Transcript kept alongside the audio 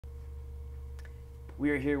We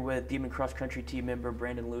are here with Demon Cross Country team member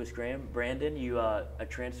Brandon Lewis Graham. Brandon, you a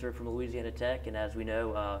transfer from Louisiana Tech, and as we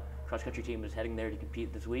know, cross country team is heading there to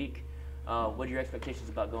compete this week. What are your expectations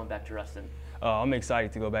about going back to Ruston? I'm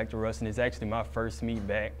excited to go back to Ruston. It's actually my first meet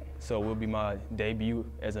back, so it will be my debut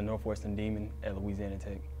as a Northwestern Demon at Louisiana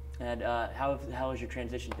Tech. And how has your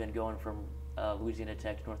transition been going from Louisiana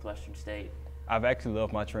Tech to Northwestern State? I've actually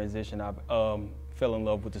loved my transition. I've fell in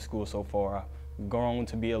love with the school so far. I've grown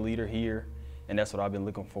to be a leader here, and that's what I've been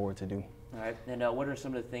looking forward to do. All right. And what are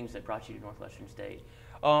some of the things that brought you to Northwestern State?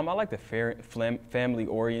 I like the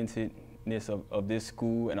family-orientedness of this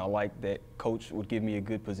school, and I like that Coach would give me a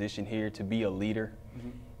good position here to be a leader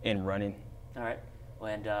in running. All right.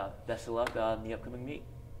 Well, and best of luck on the upcoming meet.